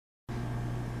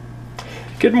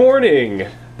Good morning!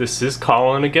 This is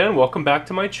Colin again. Welcome back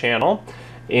to my channel.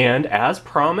 And as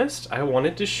promised, I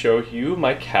wanted to show you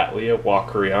my Cattleya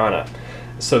Walkeriana.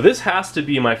 So this has to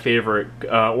be my favorite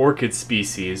orchid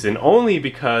species, and only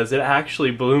because it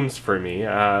actually blooms for me.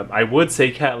 I would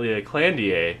say Cattleya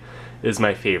Walkeriana is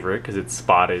my favorite because it's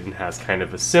spotted and has kind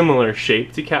of a similar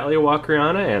shape to Cattleya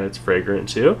Walkeriana, and it's fragrant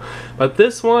too. But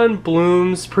this one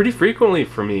blooms pretty frequently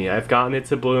for me. I've gotten it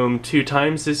to bloom 2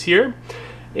 times this year,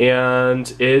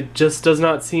 and it just does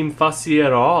not seem fussy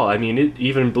at all. I mean, it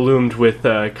even bloomed with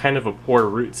kind of a poor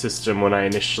root system when I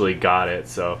initially got it,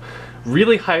 so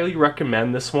really highly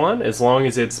recommend this one as long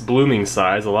as it's blooming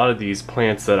size. A lot of these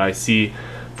plants that I see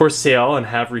for sale and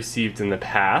have received in the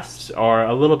past are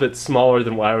a little bit smaller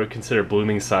than what I would consider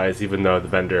blooming size, even though the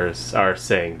vendors are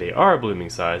saying they are blooming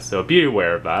size, so be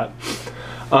aware of that.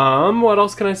 What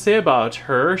else can I say about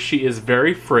her? She is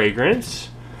very fragrant,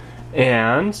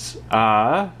 and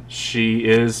she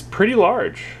is pretty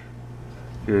large.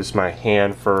 Here's my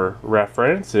hand for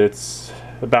reference. It's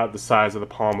about the size of the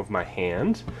palm of my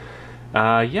hand.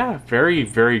 Yeah, very,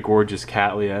 very gorgeous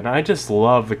Cattleya, and I just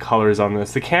love the colors on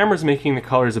this. The camera's making the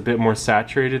colors a bit more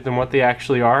saturated than what they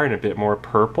actually are, and a bit more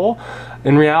purple.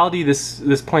 In reality,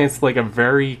 this plant's like a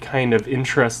very kind of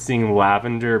interesting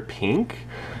lavender pink,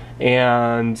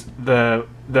 and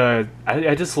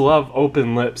I just love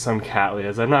open lips on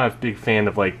Cattleyas. I'm not a big fan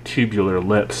of like tubular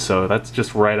lips, so that's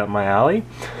just right up my alley.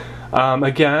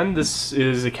 Again, this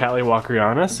is a Cattleya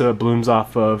Walkeriana, so it blooms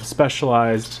off of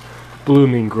specialized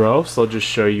blooming growths. I'll just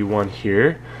show you one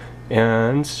here,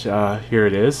 and here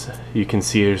it is. You can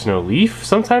see there's no leaf.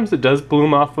 Sometimes it does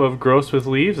bloom off of growths with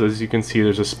leaves. As you can see,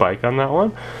 there's a spike on that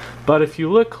one, but if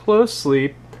you look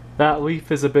closely, that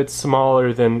leaf is a bit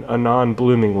smaller than a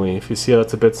non-blooming leaf. You see how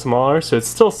it's a bit smaller, so it's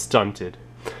still stunted.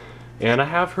 And I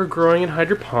have her growing in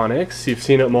hydroponics. You've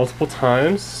seen it multiple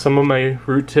times. Some of my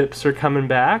root tips are coming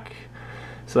back,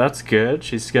 so that's good.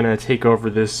 She's gonna take over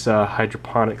this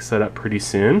hydroponic setup pretty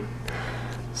soon.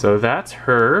 So that's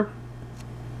her.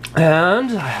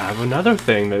 And I have another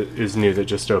thing that is new that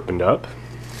just opened up.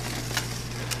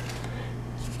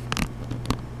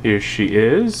 Here she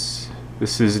is.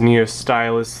 This is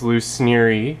Neostylus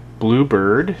lucerneri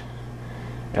Bluebird,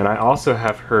 and I also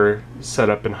have her set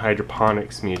up in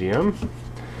hydroponics medium,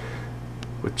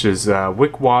 which is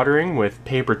wick watering with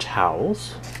paper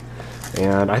towels.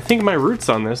 And I think my roots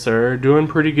on this are doing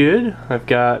pretty good. I've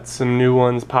got some new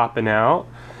ones popping out,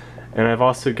 and I've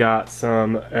also got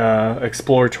some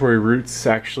exploratory roots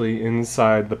actually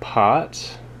inside the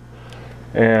pot,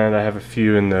 and I have a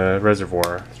few in the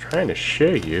reservoir. I was trying to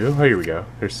show you. Oh, here we go.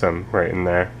 There's some right in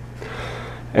there.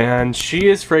 And she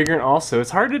is fragrant also. It's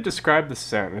hard to describe the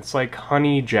scent. It's like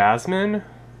honey jasmine.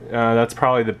 That's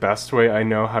probably the best way I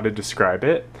know how to describe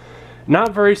it.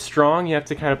 Not very strong. You have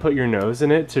to kind of put your nose in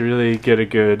it to really get a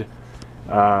good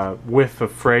whiff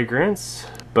of fragrance,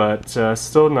 but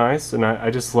still nice, and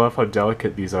I just love how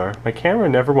delicate these are. My camera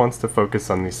never wants to focus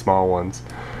on these small ones.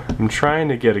 I'm trying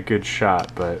to get a good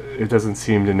shot, but it doesn't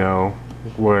seem to know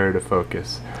where to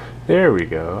focus. There we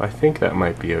go. I think that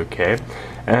might be okay.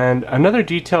 And another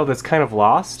detail that's kind of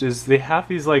lost is they have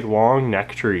these like long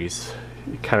neck trees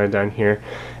kind of down here,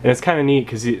 and it's kind of neat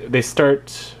because they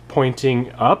start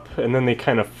pointing up and then they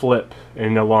kind of flip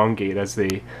and elongate as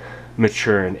they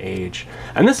mature in age.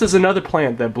 And this is another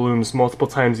plant that blooms multiple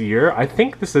times a year. I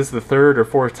think this is the 3rd or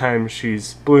 4th time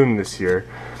she's bloomed this year,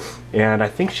 and I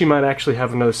think she might actually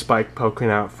have another spike poking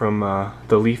out from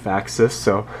the leaf axis,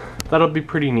 so that'll be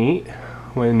pretty neat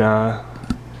when I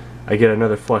get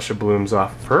another flush of blooms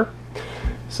off of her.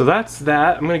 So that's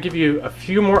that. I'm going to give you a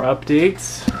few more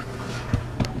updates.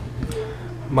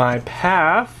 My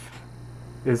path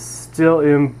is still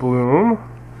in bloom.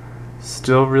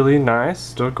 Still really nice,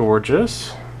 still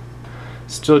gorgeous,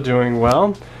 still doing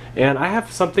well. And I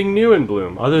have something new in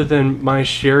bloom other than my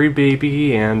Sherry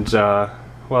Baby and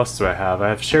what else do I have? I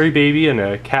have Sherry Baby and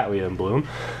a Cattleya in bloom.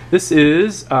 This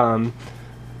is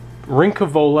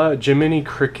Rincovola Jiminy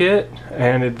Cricket,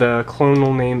 and the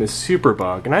clonal name is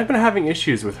Superbug. And I've been having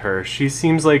issues with her. She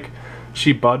seems like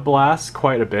she bud blasts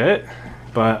quite a bit,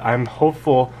 but I'm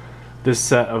hopeful this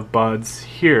set of buds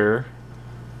here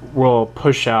will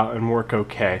push out and work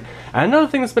okay. And another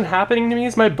thing that's been happening to me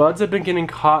is my buds have been getting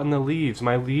caught in the leaves.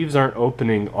 My leaves aren't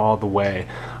opening all the way.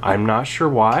 I'm not sure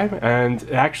why, and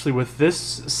actually with this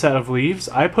set of leaves,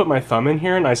 I put my thumb in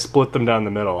here and I split them down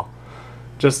the middle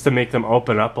just to make them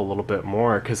open up a little bit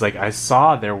more, because like I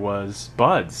saw there was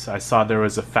buds. I saw there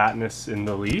was a fatness in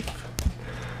the leaf.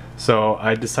 So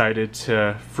I decided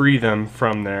to free them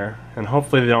from there, and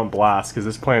hopefully they don't blast, because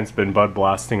this plant's been bud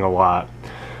blasting a lot,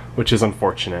 which is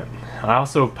unfortunate. I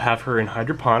also have her in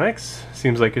hydroponics.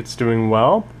 Seems like it's doing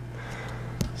well.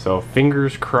 So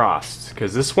fingers crossed,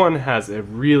 because this one has a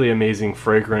really amazing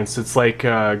fragrance. It's like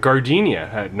gardenia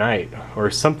at night,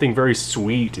 or something very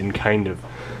sweet and kind of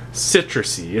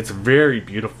citrusy. It's very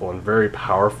beautiful and very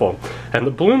powerful. And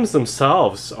the blooms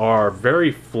themselves are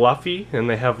very fluffy, and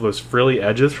they have those frilly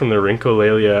edges from the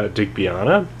Cattleya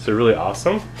Walkeriana. So really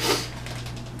awesome.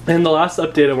 And the last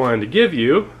update I wanted to give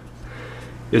you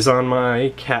is on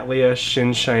my Cattleya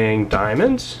Xinxiang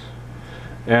Diamond.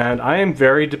 And I am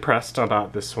very depressed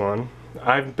about this one.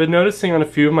 I've been noticing on a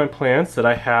few of my plants that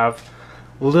I have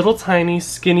little tiny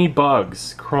skinny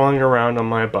bugs crawling around on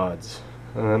my buds.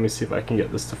 Let me see if I can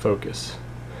get this to focus.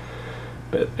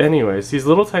 But anyways, these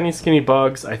little tiny skinny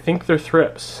bugs, I think they're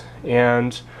thrips.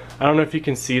 And I don't know if you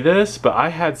can see this, but I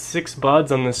had 6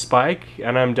 buds on this spike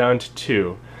and I'm down to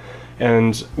 2.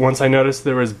 And once I noticed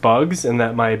there was bugs and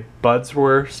that my buds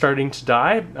were starting to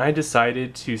die, I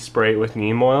decided to spray it with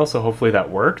neem oil, so hopefully that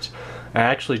worked. I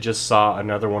actually just saw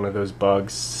another one of those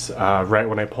bugs right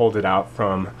when I pulled it out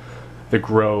from the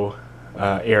grow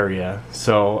area.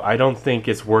 So I don't think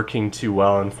it's working too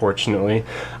well, unfortunately.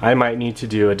 I might need to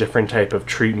do a different type of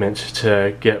treatment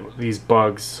to get these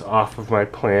bugs off of my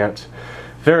plant.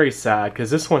 Very sad, because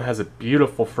this one has a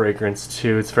beautiful fragrance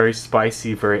too. It's very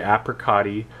spicy, very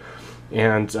apricot-y.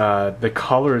 And the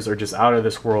colors are just out of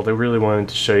this world. I really wanted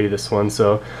to show you this one,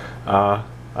 so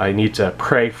I need to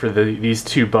pray for these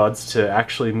 2 buds to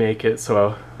actually make it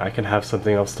so I can have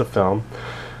something else to film.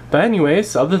 But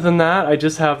anyways, other than that, I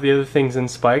just have the other things in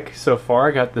spike so far.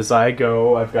 I got the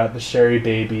Zygo, I've got the Sherry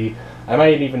Baby. I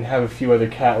might even have a few other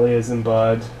Cattleyas in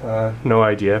bud. No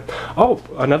idea. Oh,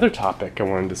 another topic I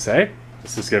wanted to say.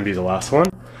 This is going to be the last one.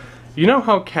 You know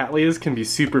how Cattleyas can be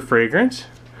super fragrant?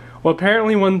 Well,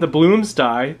 apparently when the blooms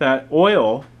die, that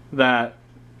oil that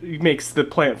makes the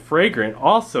plant fragrant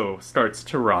also starts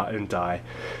to rot and die.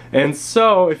 And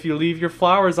so, if you leave your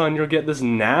flowers on, you'll get this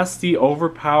nasty,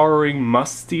 overpowering,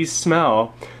 musty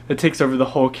smell that takes over the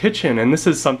whole kitchen. And this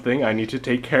is something I need to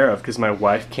take care of because my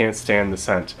wife can't stand the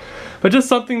scent. But just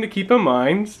something to keep in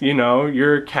mind, you know,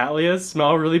 your Cattleyas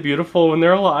smell really beautiful when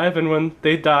they're alive, and when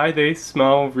they die, they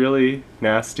smell really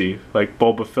nasty, like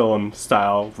bulbophyllum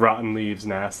style, rotten leaves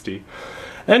nasty.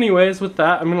 Anyways, with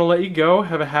that, I'm going to let you go.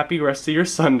 Have a happy rest of your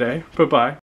Sunday. Bye-bye.